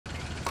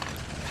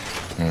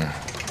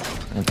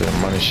I did a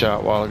money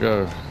shot a while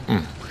ago.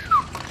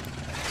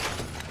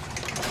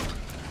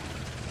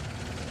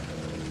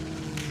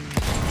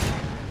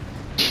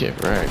 Get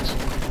wrecked.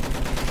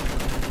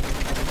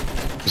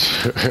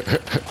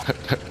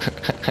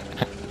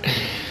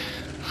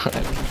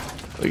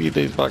 Look at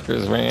these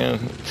fuckers, man.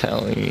 I'm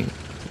telling you.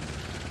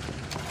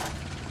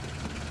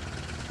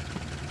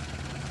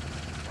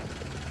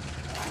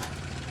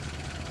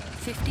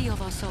 Of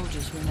our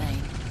soldiers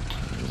remain.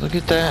 Look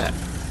at that.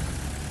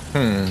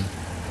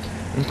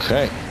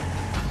 Okay.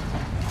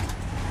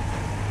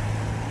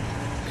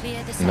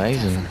 Clear the sector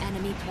Amazing. from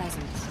enemy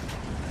presence.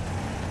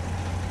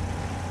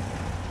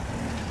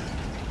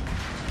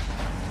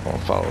 I'll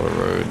follow the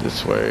road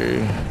this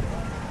way.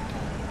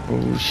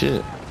 Oh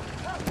shit.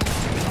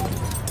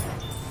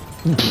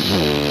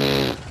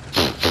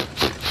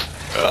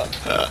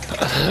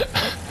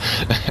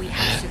 We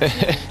have secured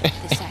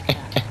the sector.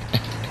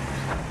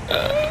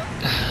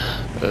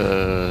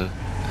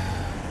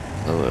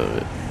 I love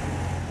it.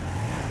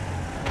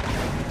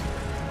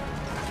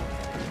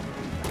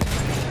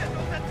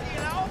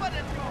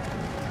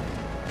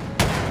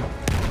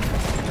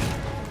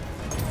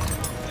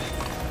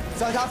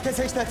 Soldat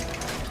gesichtet.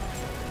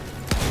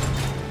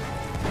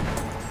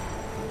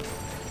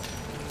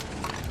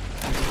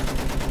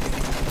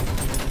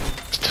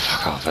 Get the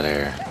fuck off of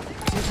there.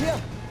 Sind hier.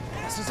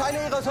 Das ist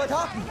einer ihrer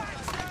Soldaten.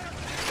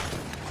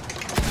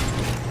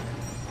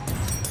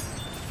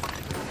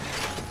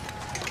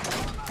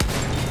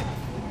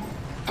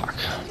 Fuck.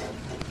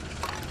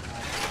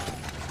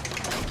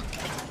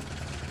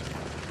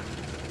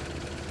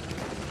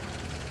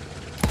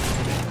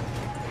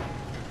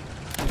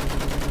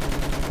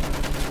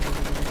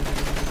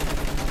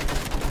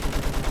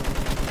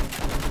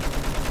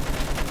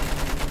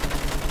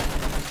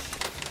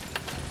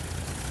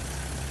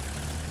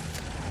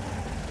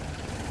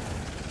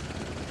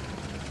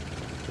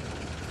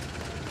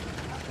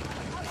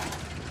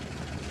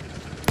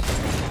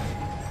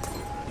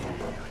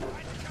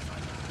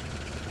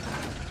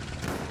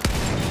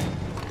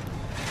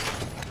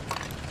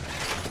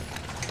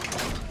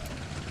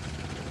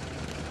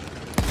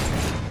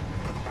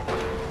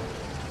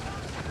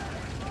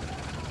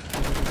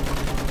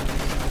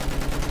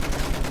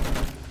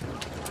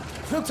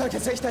 Flugzeug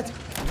gesichtet.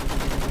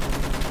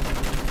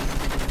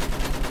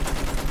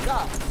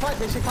 Da,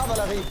 feindliche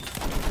Kavallerie.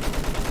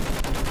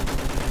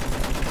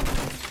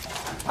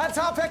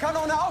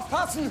 Panzerabwehrkanone,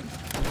 aufpassen!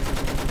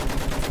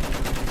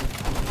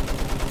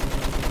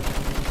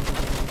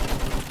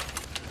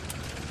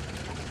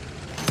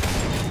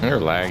 They're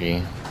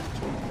laggy.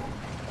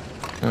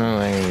 Oh,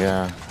 there you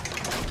go.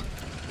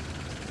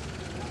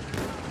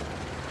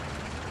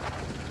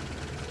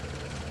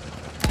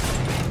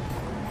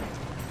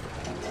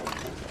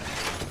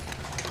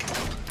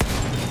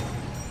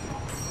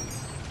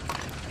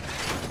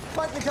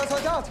 Feindlicher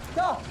Soldat,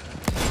 da!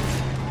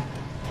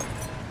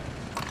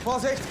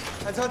 Vorsicht,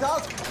 ein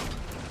Soldat!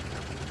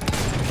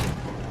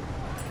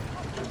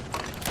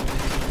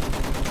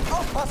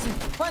 Aufpassen,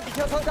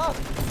 feindlicher Soldat!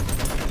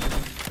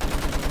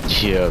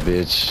 Yeah,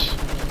 bitch.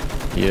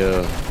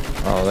 Yeah.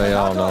 Oh, they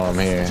all know I'm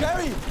here.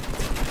 Jerry!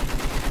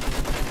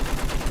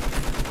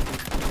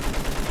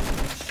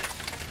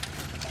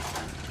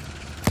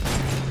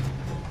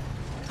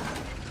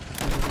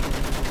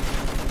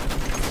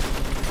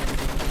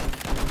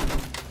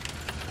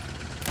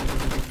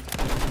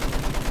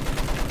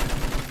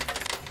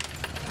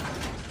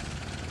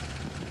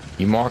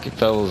 You mark it,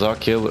 fellas. I'll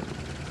kill it.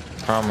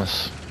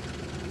 Promise.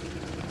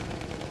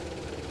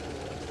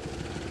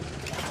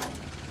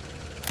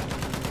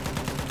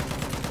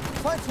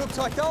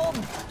 Feindflugzeug da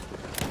oben!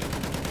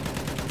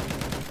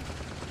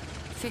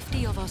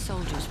 50 of our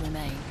soldiers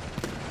remain.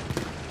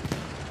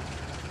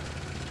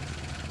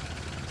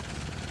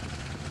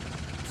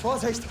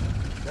 Vorsicht!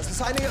 Das ist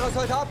einer ihrer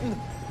Soldaten!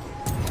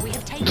 We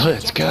have taken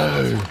Let's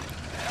objective. go.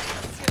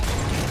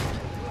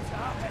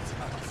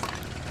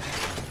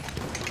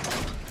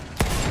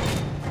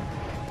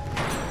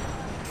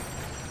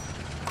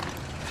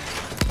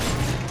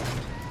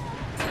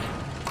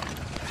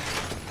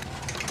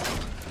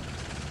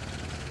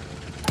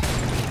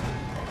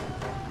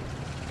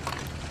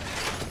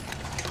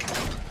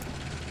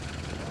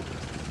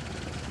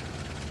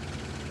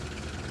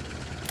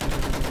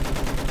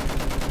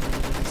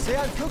 Ich sehe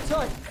ein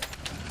Flugzeug!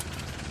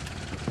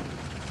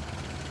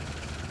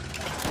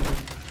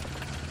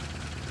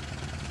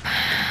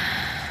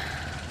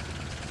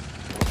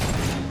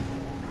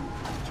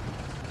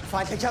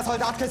 Feindlicher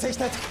Soldat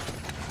gesichtet!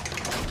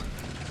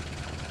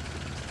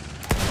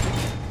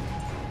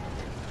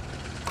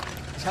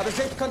 Ich habe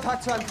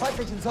Sichtkontakt zu einem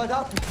feindlichen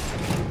Soldaten.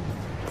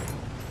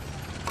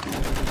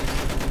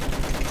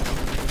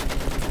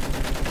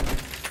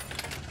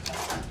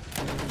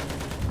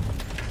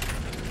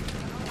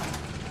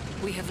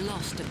 We have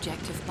lost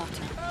objective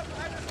butter.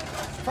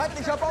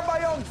 Feindlicher Bomber,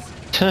 Jungs!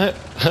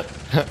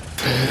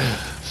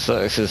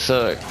 Sucks to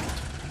suck.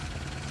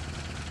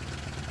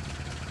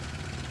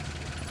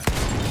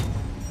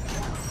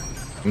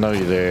 Know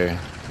you there.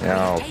 You're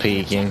all Taking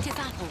peeking. objective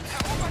apples.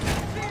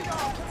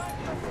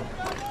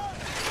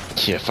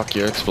 Yeah, fuck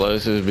your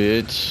explosives,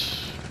 bitch.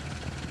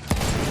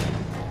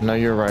 No,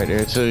 you're right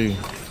there too.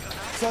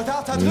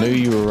 Soldat da Knew drüben.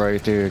 you were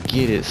right there.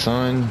 Get it,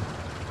 son.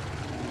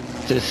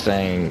 This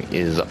thing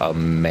is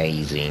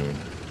amazing.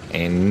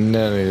 And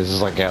none of this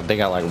is like, they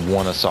got like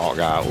one assault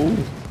guy. Ooh.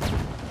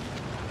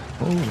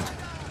 Ooh.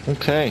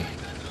 Okay.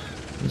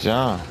 Good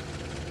job.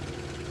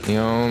 You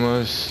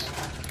almost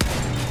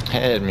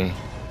had me.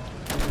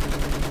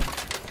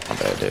 My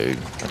bad, dude.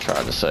 I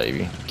tried to save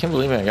you. Can't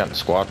believe I ain't gotten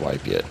squad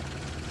wipe yet.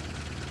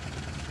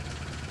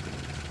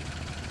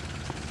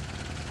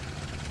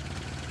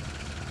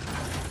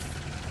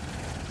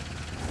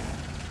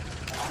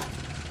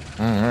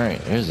 Alright,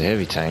 there's the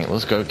heavy tank.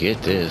 Let's go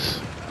get this.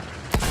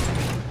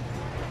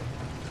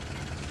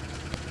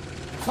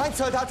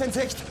 Feindsoldat in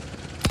Sicht.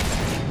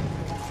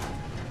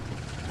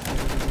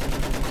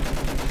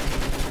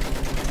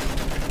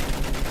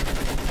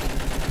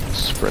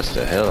 Suppress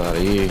the hell out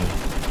of you.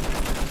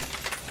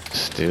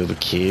 Steal the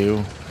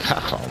kill.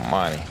 God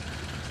almighty.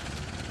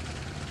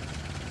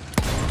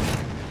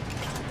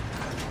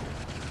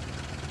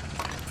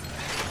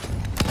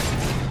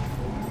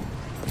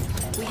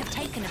 We have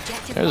taken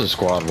objective There's a Butter.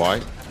 squad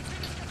wipe.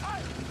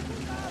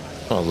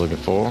 That's what I was looking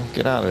for.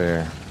 Get out of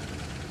there.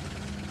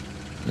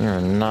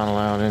 You're not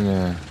allowed in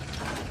there.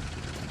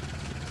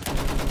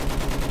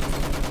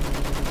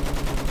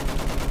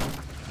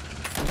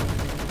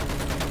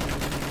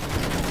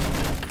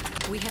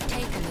 We have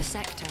taken the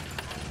sector.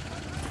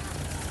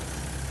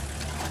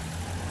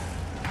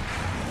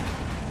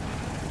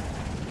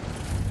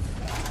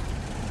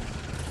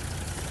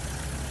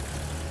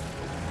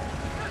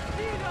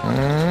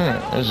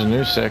 Alright, there's a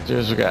new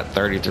sectors. We got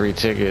 33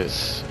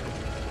 tickets.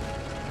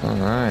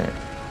 Alright.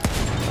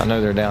 I know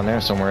they're down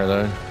there somewhere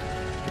though.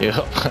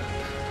 Yep.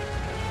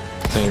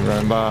 See you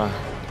run by.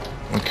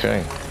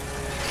 Okay.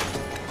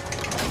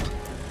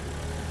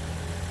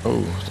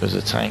 Oh, there's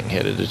a tank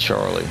headed to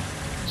Charlie.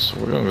 So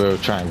we're gonna go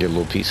try and get a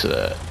little piece of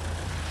that.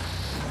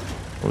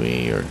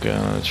 We are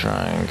gonna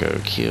try and go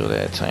kill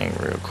that tank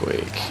real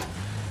quick.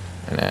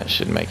 And that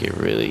should make it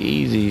really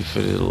easy for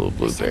the little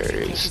The sentry kit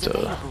blueberries is to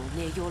available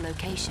near your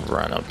location.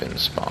 run up and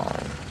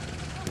spawn.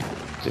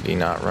 Did he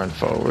not run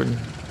forward?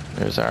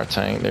 There's our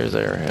tank. There's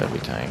our heavy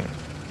tank.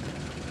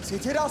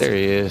 Sieht hier aus. There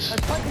he is. Ein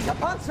feindlicher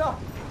Panzer.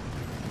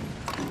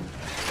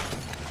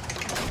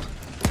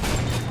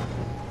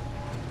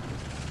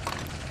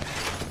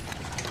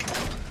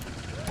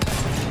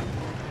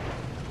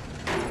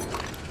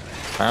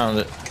 Found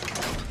it.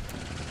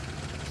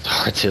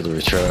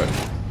 Artillery truck.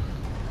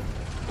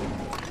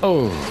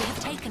 Oh, We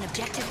have taken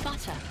objective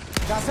Butter.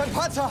 Da ist ein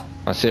Panzer.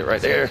 that's it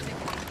right there.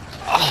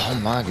 Oh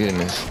my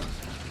goodness.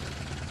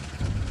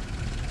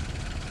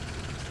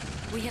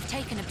 We have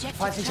taken objective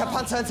Feindlicher Charlie.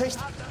 Panzer in Sicht.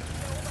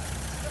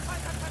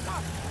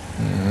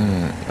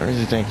 Where does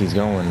he think he's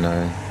going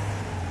though?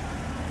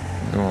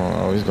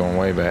 Oh, he's going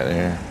way back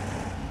there.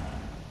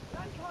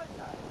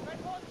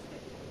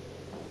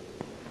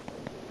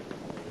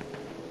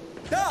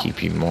 Da.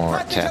 Keep you more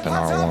Feindlicher tapping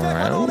Panzer auf R1 der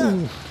right.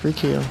 Kanone. Ooh, free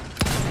kill.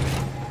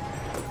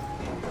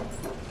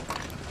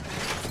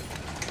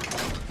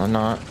 Or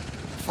not.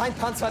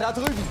 Feindpanzer da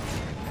drüben.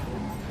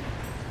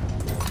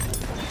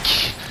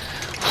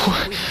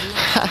 We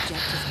have lost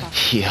objective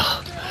Butter.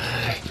 Yeah.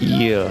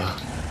 Yeah.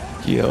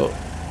 Yo.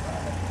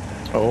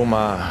 Oh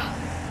my.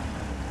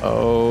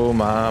 Oh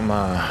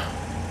my.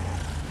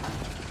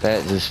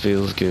 That just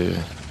feels good.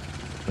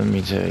 Let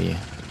me tell you.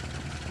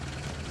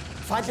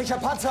 Feindlicher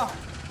Panzer.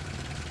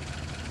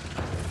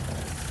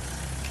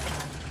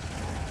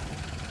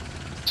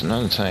 It's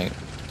another tank.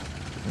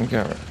 We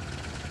got it.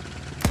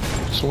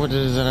 So what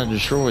is that I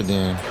destroyed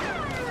then?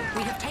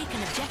 We have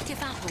taken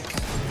objective Apples.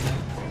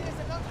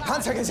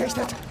 Panzer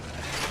gesichtet.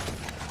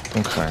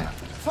 Okay.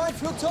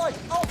 Feindflugzeug.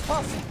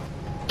 Aufpassen.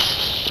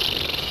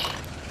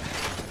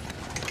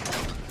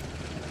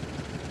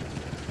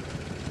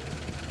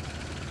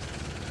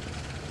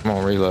 I'm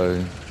gonna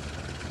reload.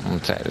 I'm gonna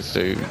attack this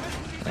dude.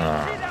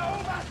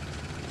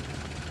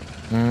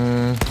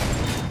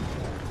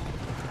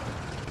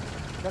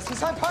 Das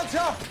ist ein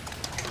Panzer.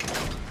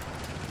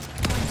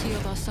 20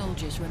 of our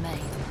soldiers remain.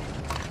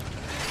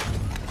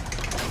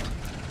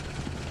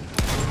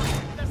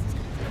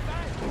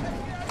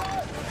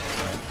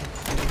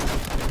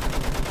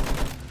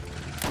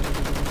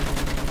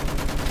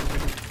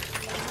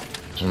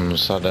 I'm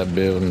inside that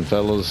building,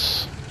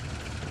 fellas.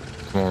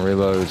 Come on,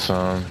 reload,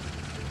 son.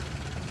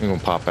 I'm gonna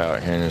pop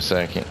out here in a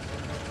second.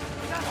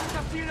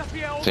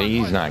 See,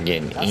 he's not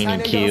getting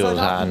any kills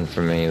hiding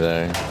from me,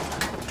 though.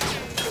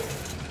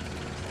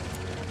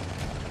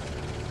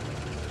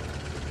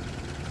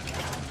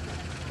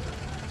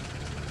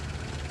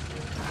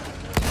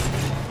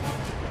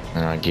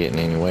 I'm not getting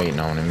any waiting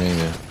on him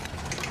either.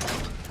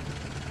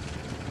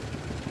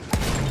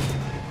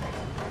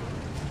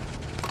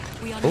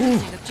 We are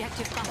losing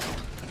objective Butter.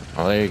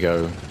 Oh, there you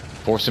go.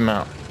 Force him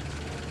out.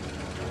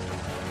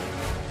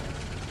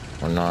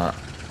 Or not.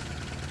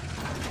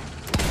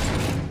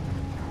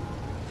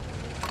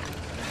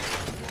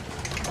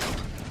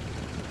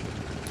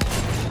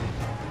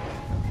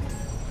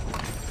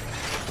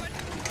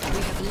 We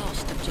have have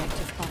lost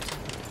objective butter.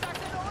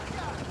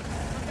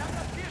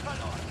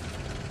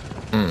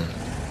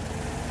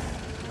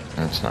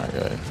 That's not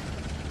good.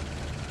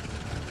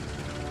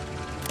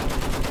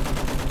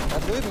 Da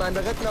drüben ein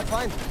berittener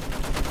Feind.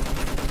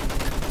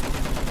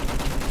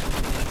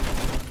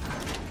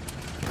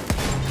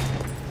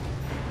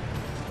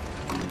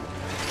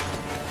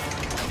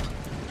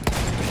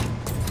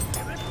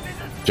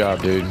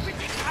 Job, dude.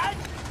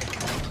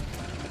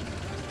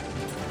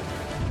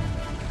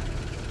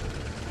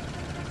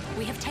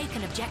 We have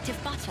taken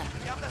objective butter.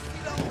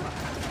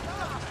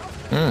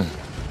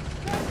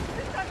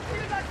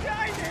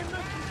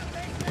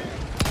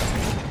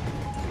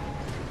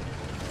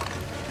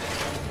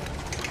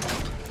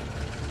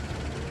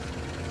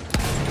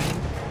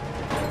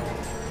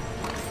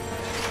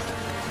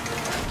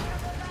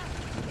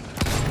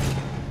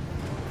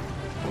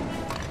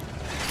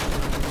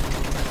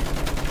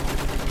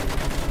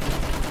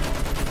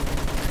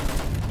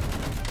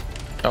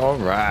 All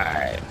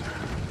right.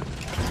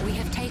 We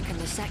have taken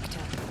the sector.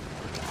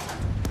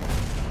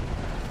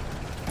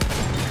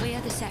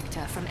 Clear the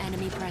sector from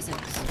enemy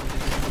presence.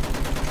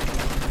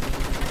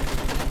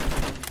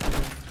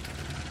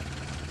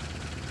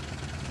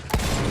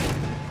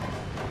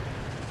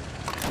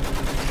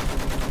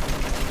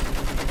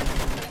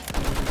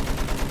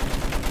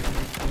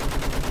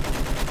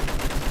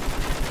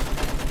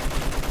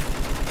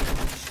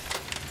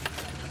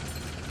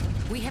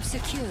 We have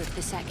secured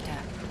the sector.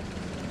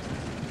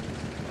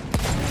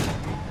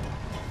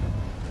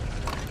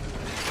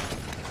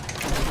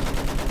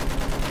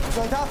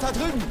 Soldat da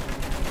drüben.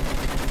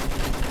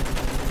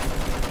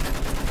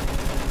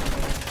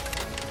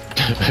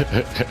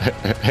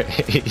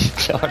 He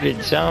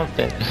started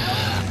jumping.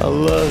 I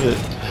love it.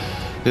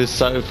 It's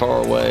so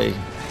far away.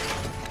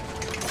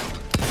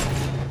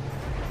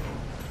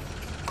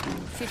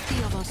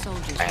 50 of our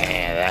soldiers.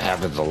 Man, that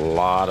happens a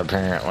lot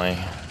apparently.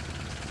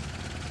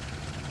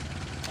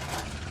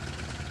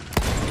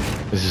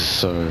 This is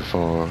so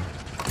far.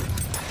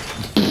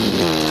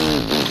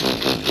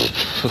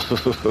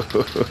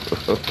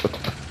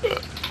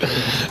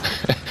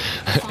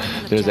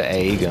 There's an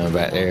A gun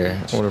back there.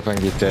 I wonder if I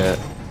can get that.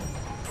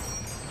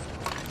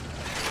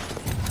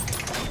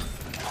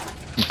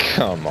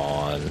 Come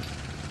on.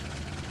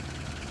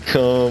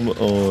 Come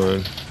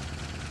on.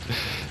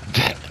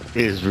 That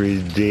is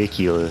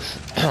ridiculous.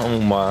 Oh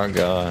my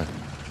god.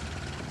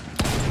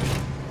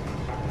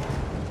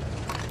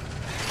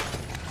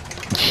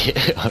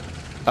 Yeah.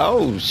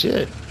 Oh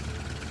shit.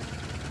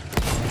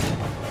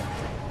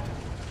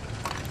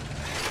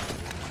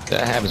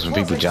 That happens when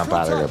people jump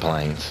out of their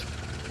planes.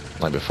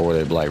 Like before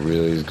they like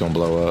really is gonna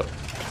blow up.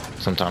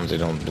 Sometimes they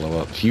don't blow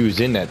up. If you was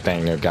in that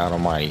thing there, God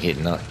almighty,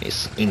 hitting up,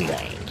 it's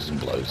anything just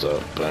blows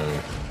up.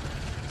 Boom.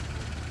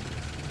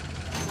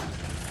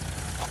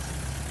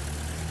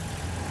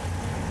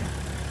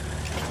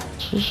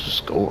 So let's just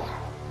score.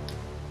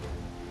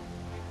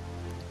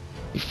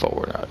 You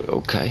forward out,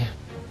 okay.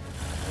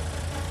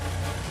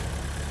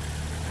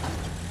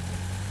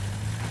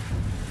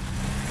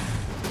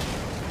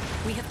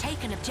 We have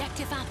taken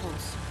objective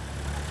apples.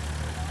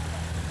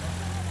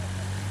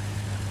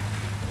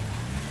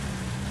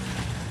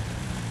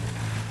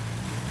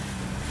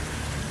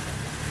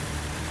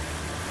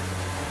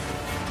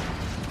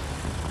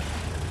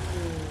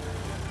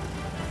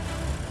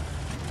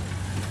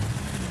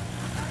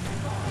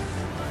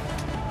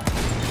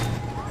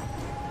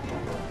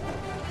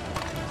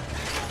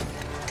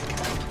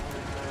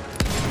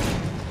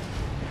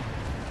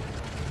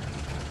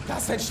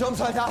 Das ist ein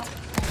Sturmsoldat.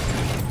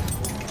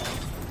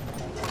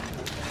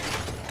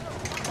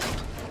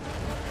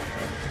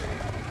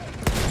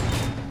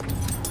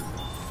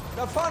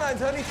 Da vorne ein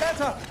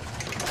Sanitäter.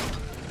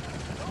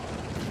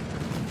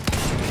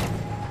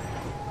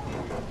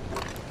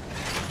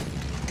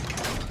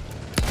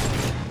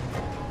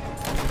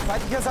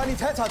 Feindlicher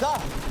Sanitäter,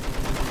 da.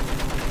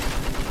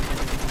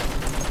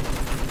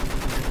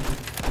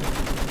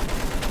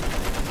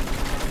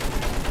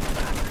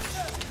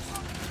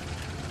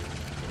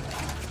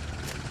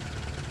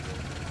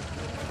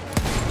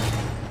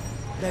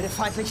 Melde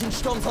feindlichen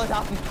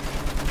Sturmsoldaten.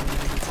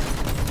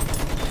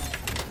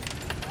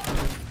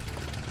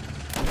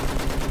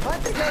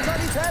 Feindlicher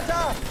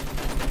Sanitäter!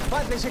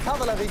 Feindliche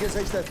Kavallerie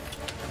gesichtet.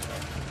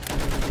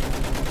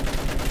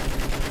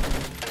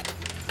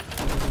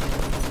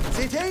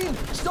 Seht ihr ihn?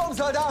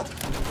 Sturmsoldat!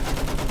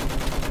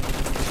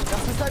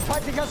 Das ist ein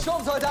feindlicher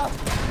Sturmsoldat!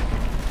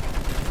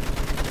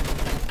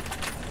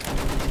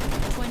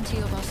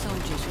 20 of our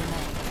soldiers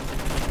remain.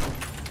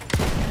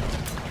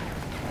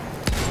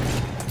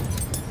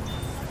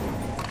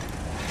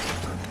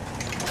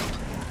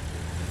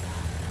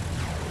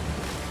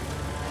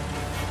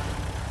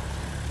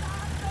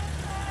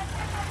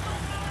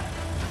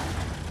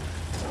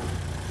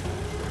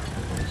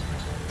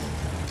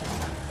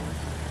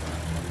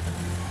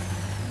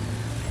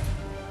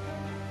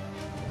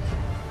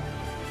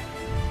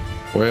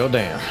 Well,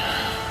 damn.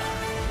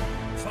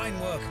 Fine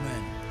work,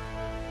 men.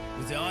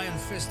 With the iron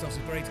fist of the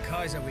great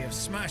Kaiser, we have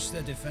smashed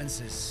their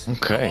defenses.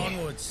 Okay.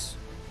 Onwards.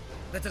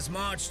 Let us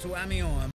march to Amiens.